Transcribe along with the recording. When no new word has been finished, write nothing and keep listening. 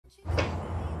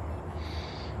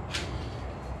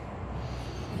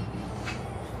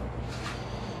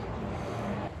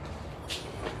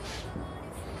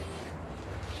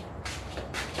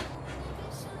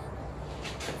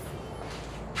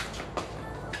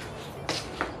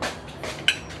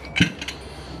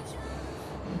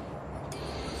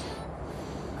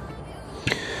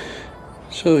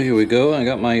So here we go. I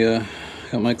got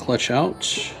my clutch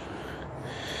out.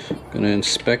 Gonna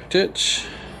inspect it,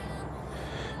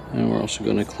 and we're also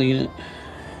gonna clean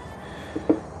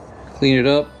it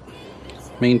up,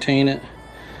 maintain it,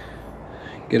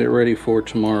 get it ready for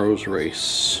tomorrow's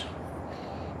race.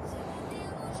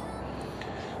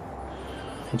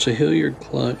 It's a Hilliard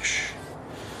clutch.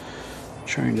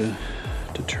 Trying to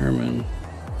determine.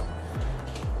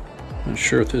 Not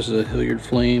sure if this is a Hilliard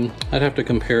flame. I'd have to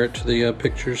compare it to the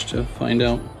pictures to find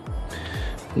out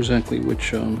exactly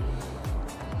which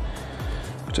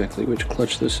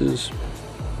clutch this is.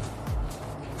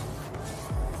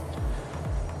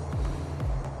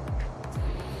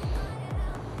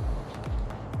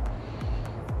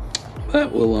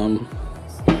 But we'll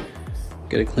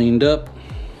get it cleaned up.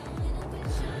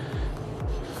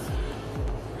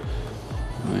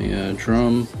 My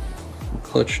drum,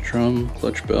 clutch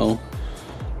bell.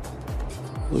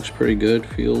 Looks pretty good,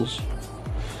 feels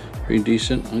pretty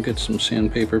decent. I'll get some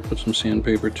sandpaper, put some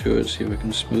sandpaper to it, see if I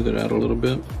can smooth it out a little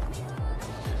bit.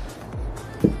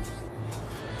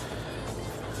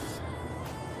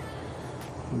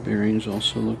 The bearings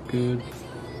also look good.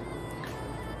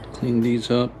 Clean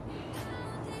these up.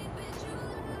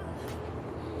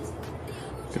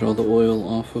 Get all the oil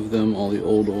off of them, all the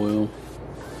old oil.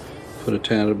 Put a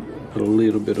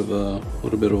little bit of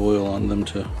oil on them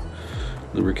to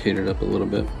lubricate it up a little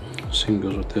bit. Same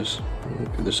goes with this.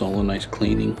 Give this all a nice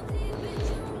cleaning.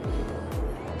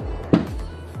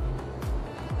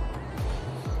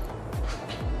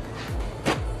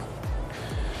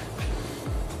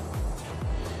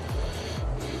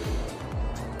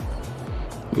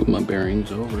 Move my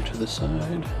bearings over to the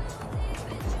side.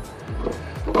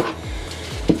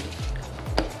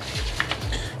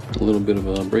 A little bit of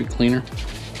a brake cleaner.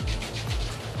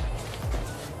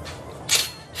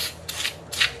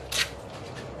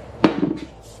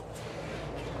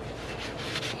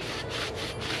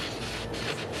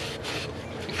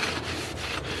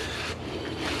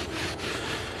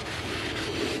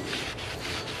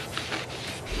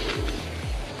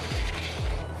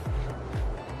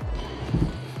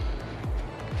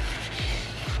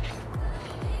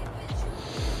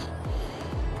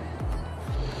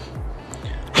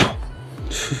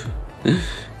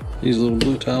 These little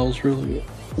blue towels probably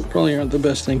aren't the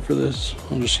best thing for this.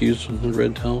 I'll just use the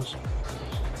red towels.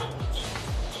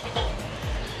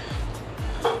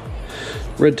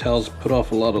 Red towels put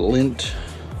off a lot of lint.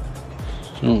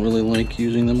 I don't really like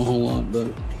using them a whole lot, but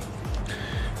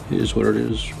it is what it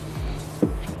is.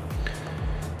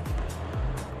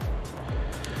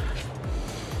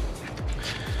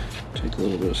 Take a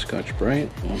little bit of Scotch-Brite.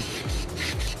 I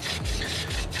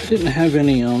didn't have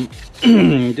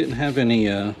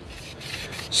any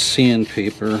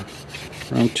sandpaper,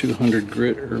 around 200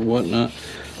 grit or whatnot.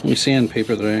 The only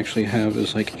sandpaper that I actually have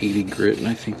is like 80 grit, and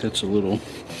I think that's a little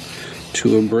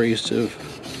too abrasive.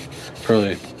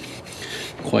 Probably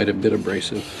quite a bit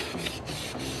abrasive.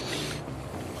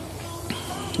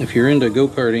 If you're into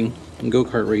go-karting and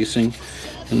go-kart racing,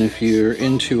 and if you're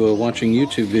into watching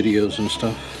YouTube videos and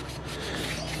stuff,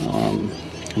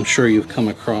 I'm sure you've come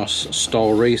across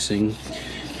Stahl Racing,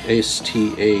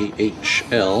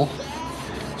 S-T-A-H-L,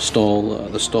 Stahl,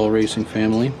 the Stahl Racing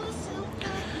family.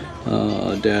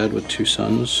 A dad with two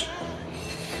sons.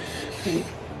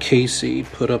 Casey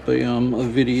put up a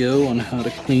video on how to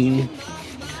clean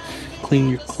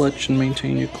your clutch and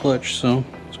maintain your clutch, so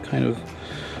it's kind of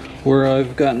where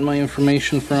I've gotten my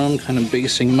information from, kind of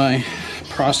basing my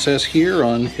process here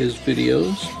on his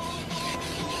videos.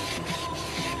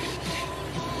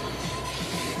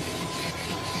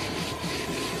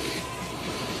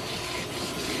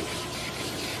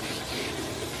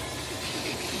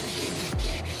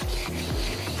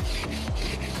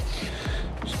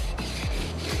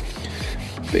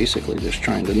 Basically just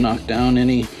trying to knock down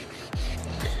any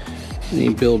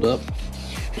buildup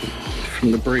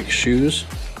from the brake shoes.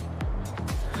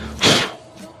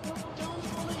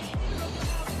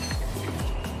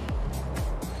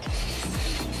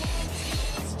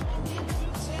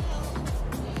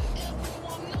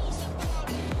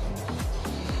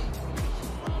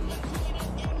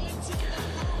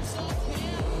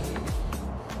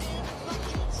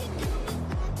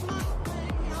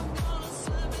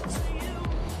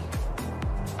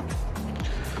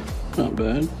 Not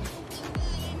bad.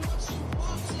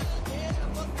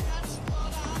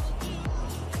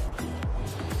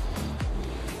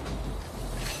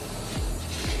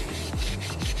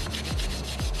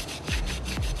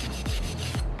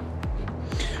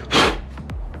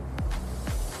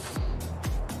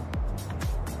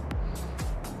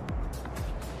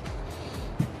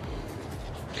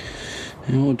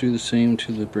 And we'll do the same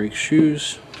to the brake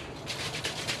shoes.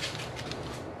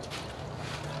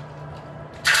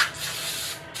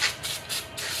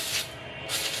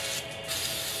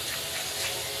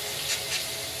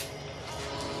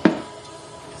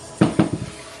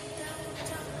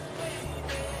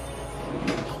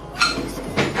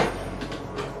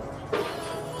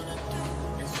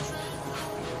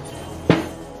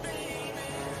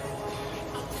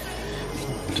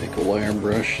 Take a wire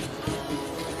brush.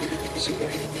 See if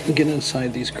I can get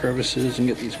inside these crevices and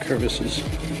get these crevices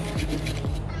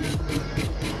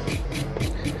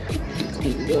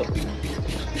cleaned up.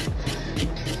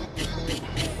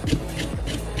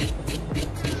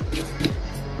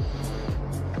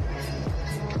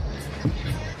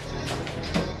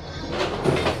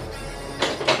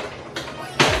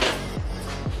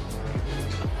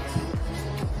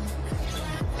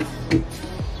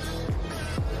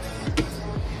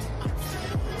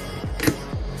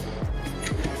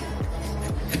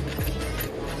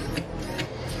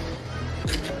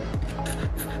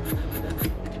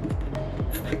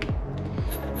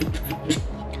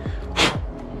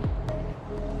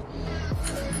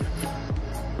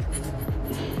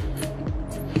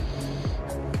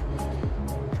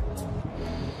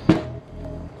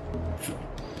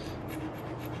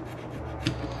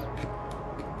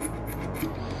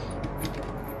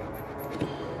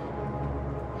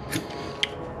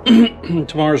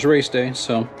 Tomorrow's race day,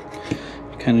 so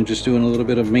kind of just doing a little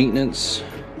bit of maintenance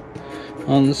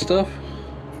on the stuff,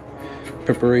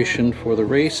 preparation for the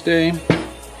race day.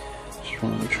 Just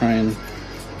want to try and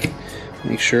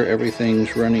make sure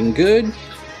everything's running good,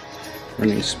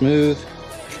 running smooth.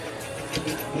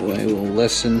 That way we'll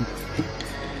lessen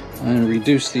and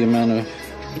reduce the amount of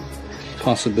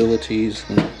possibilities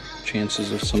and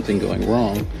chances of something going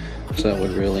wrong, so that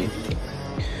would really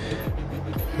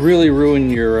ruin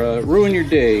your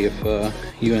day if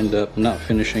you end up not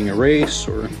finishing a race,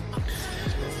 or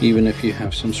even if you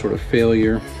have some sort of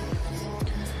failure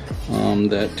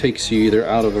that takes you either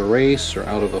out of a race or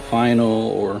out of a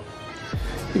final, or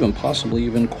even possibly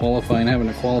even having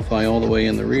to qualify all the way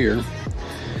in the rear,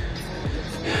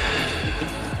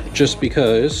 just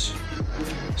because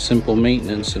simple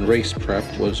maintenance and race prep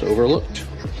was overlooked.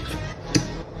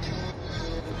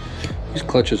 These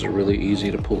clutches are really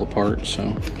easy to pull apart,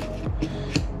 so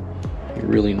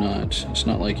it's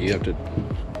not like you have to,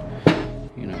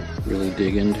 really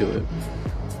dig into it.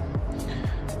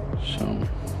 So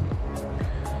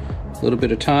a little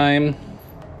bit of time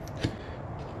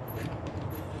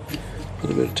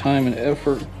and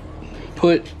effort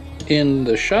put in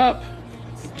the shop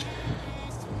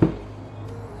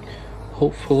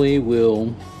hopefully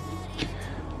will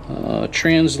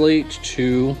translate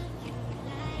to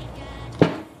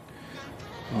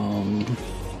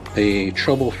a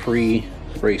trouble-free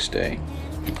race day.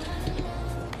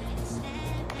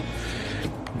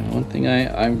 One thing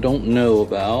I don't know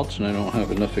about, and I don't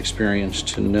have enough experience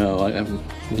to know, I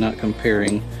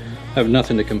have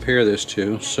nothing to compare this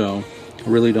to, so I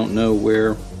really don't know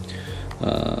where,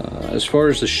 as far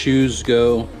as the shoes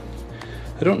go,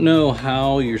 I don't know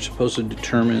how you're supposed to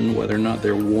determine whether or not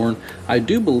they're worn. I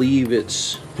do believe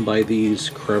it's by these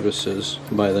crevices,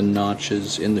 by the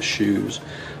notches in the shoes.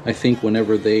 I think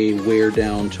whenever they wear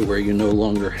down to where you no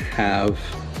longer have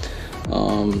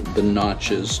the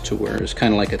notches, to where it's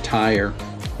kind of like a tire.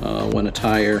 When a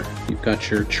tire, you've got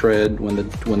your tread, when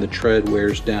the tread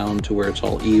wears down to where it's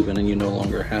all even and you no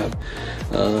longer have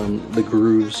the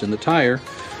grooves in the tire,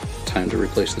 time to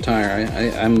replace the tire.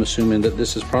 I'm assuming that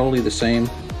this is probably the same.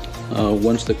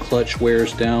 Once the clutch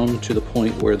wears down to the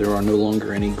point where there are no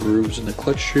longer any grooves in the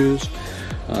clutch shoes,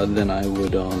 then I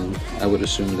would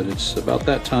assume that it's about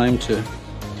that time to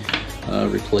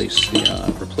replace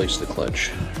the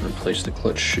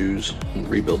clutch shoes, and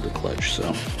rebuild the clutch.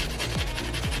 So,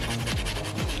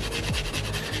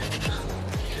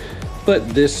 but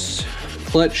this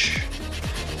clutch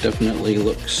definitely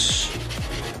looks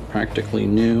practically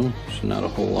new. So not a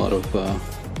whole lot of.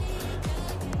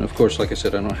 And of course, like I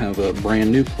said, I don't have a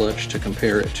brand new clutch to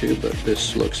compare it to, but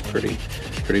this looks pretty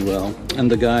well. And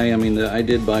the guy, I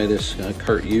did buy this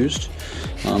cart used.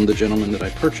 The gentleman that I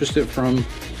purchased it from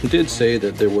did say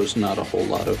that there was not a whole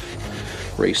lot of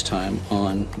race time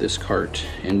on this cart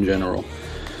in general,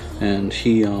 and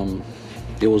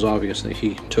it was obvious that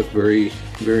he took very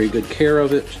good care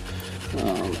of it,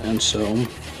 and so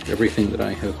everything that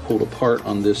I have pulled apart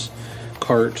on this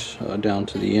cart, down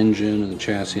to the engine and the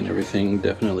chassis and everything,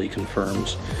 definitely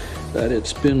confirms that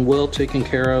it's been well taken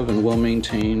care of and well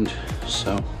maintained.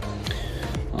 So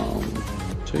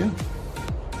yeah,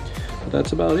 but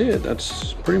that's about it.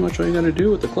 That's pretty much all you got to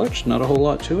do with the clutch. Not a whole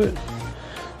lot to it.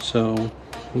 So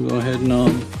we'll go ahead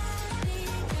and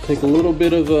take a little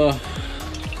bit of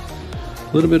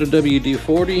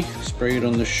WD-40, spray it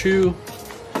on the shoe.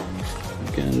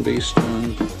 Again, based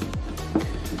on a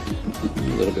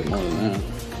little bit more than that.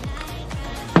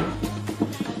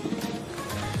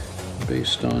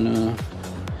 Based on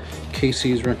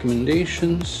Casey's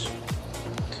recommendations.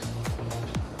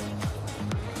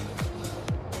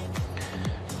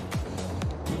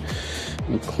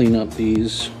 We'll clean up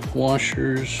these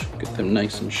washers, get them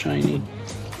nice and shiny.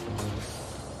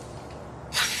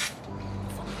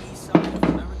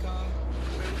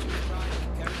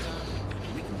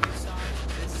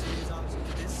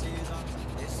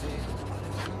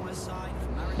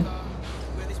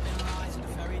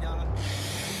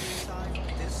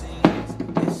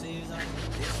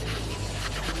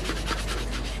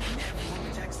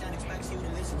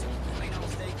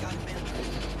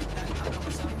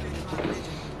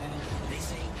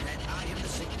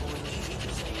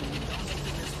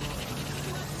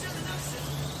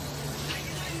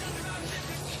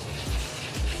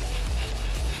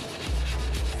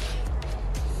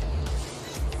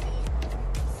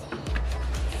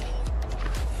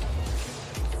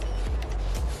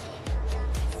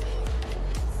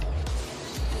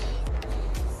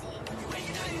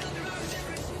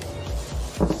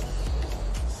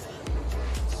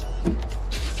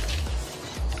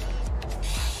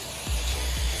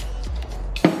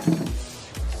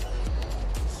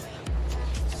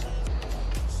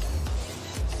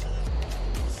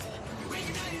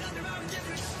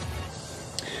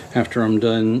 After I'm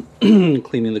done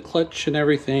cleaning the clutch and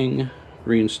everything,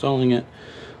 reinstalling it,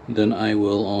 then I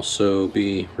will also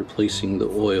be replacing the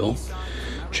oil,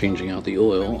 changing out the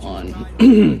oil on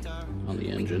on the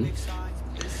engine.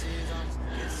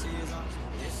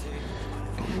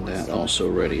 Getting that also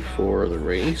ready for the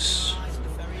race.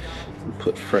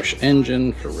 Put fresh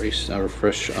engine for race, or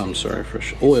fresh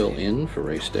oil in for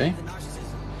race day.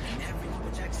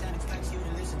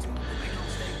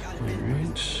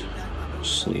 Alright.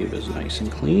 Sleeve is nice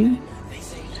and clean.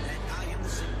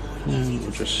 And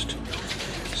we'll just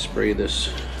spray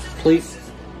this plate.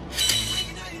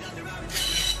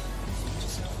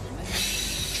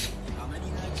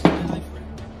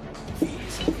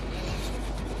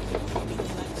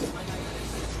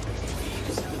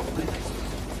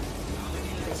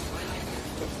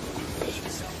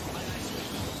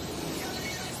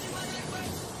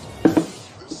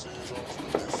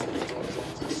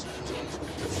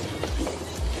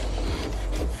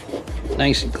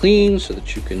 Nice and clean so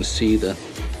that you can see the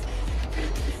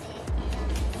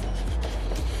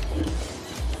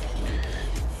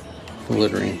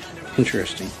lettering.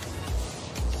 Interesting.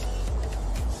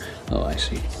 Oh, I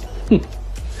see. I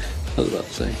was about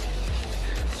to say.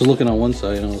 I was looking on one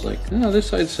side and I was like, oh, this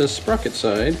side says sprocket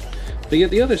side, but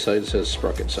yet the other side says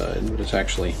sprocket side, but it's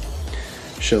actually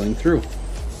showing through.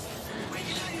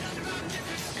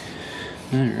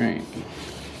 Alright.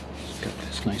 Got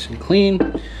this nice and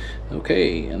clean.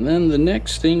 Okay, and then the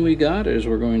next thing we got is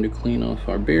we're going to clean off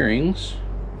our bearings.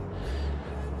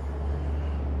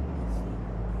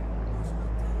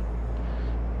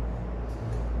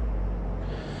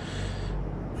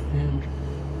 And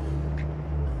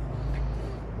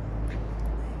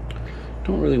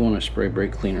don't really want to spray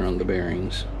brake cleaner on the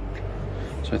bearings.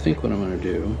 So I think what I'm going to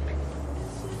do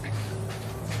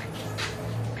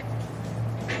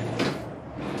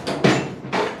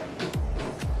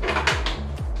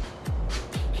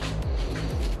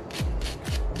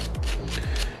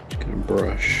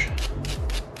brush,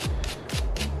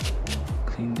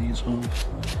 clean these off.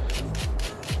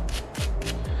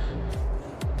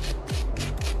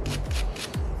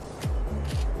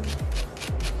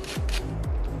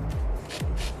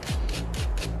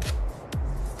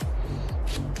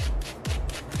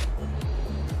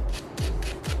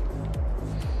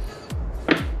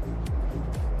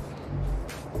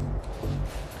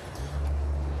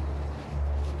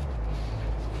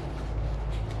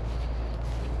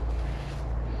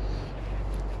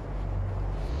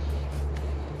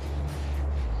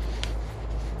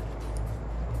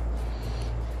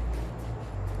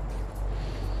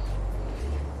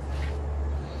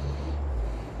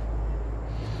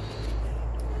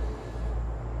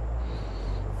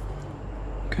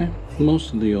 Okay,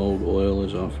 most of the old oil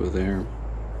is off of there.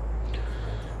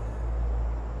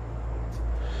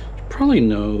 There's probably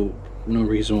no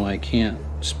reason why I can't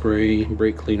spray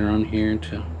brake cleaner on here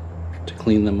to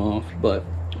clean them off, but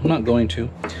I'm not going to.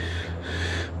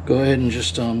 Go ahead and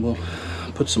just we'll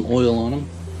put some oil on them.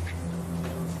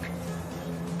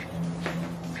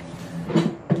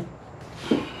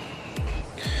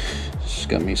 Just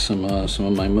got me some of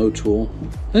my mow tool.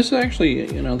 This is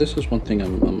actually, you know, this is one thing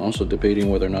I'm also debating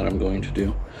whether or not I'm going to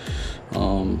do.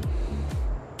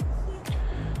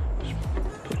 Just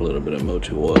put a little bit of mow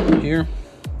tool oil in here,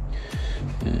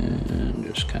 and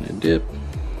just kind of dip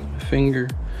my finger,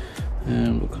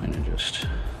 and we'll kind of just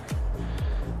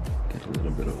get a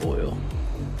little bit of oil.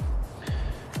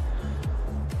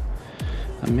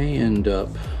 I may end up,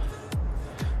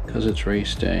 because it's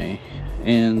race day,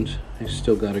 and I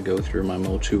still got to go through my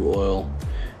Motul oil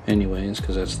anyways,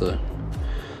 because that's the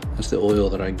oil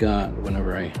that I got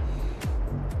whenever I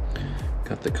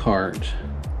got the cart.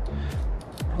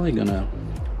 Probably gonna,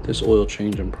 this oil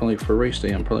change, I'm probably, for race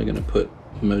day, I'm probably gonna put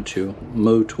Motul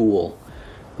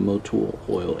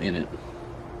oil in it.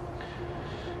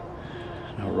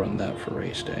 And I'll run that for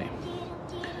race day.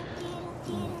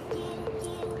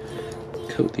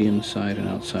 Coat the inside and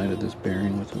outside of this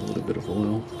bearing with a little bit of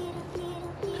oil.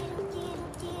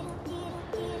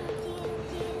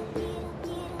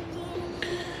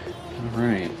 All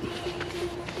right,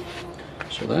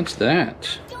 so that's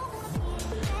that.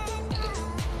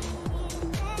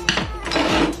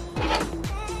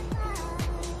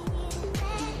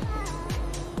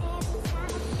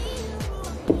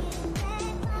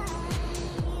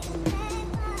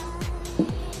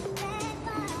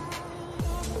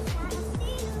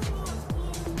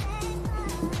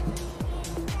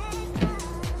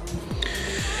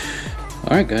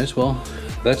 All right, guys, well,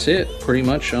 that's it pretty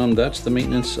much. That's the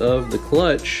maintenance of the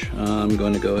clutch. I'm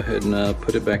going to go ahead and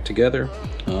put it back together,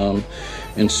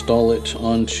 install it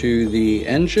onto the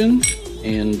engine,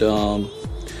 and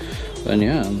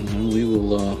yeah, and we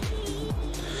will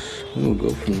go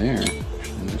from there.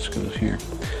 And this goes here,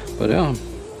 but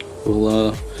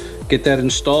we'll get that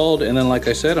installed, and then, like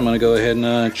I said, I'm going to go ahead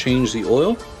and change the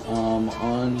oil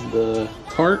on the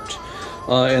cart,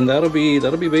 and that'll be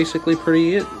basically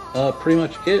pretty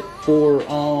much it for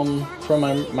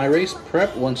my race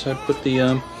prep. Once I put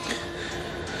the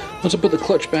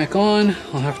clutch back on,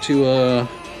 I'll have to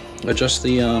adjust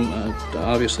the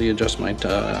obviously adjust my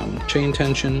chain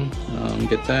tension,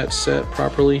 get that set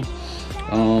properly.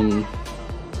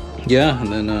 Yeah,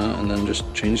 and then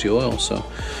just change the oil. So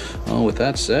with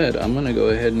that said, I'm gonna go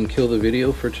ahead and kill the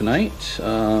video for tonight,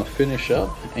 finish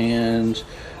up, and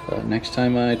next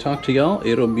time I talk to y'all,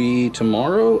 it'll be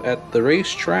tomorrow at the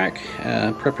racetrack,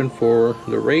 prepping for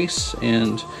the race,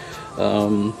 and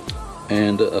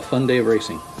a fun day of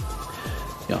racing.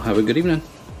 Y'all have a good evening.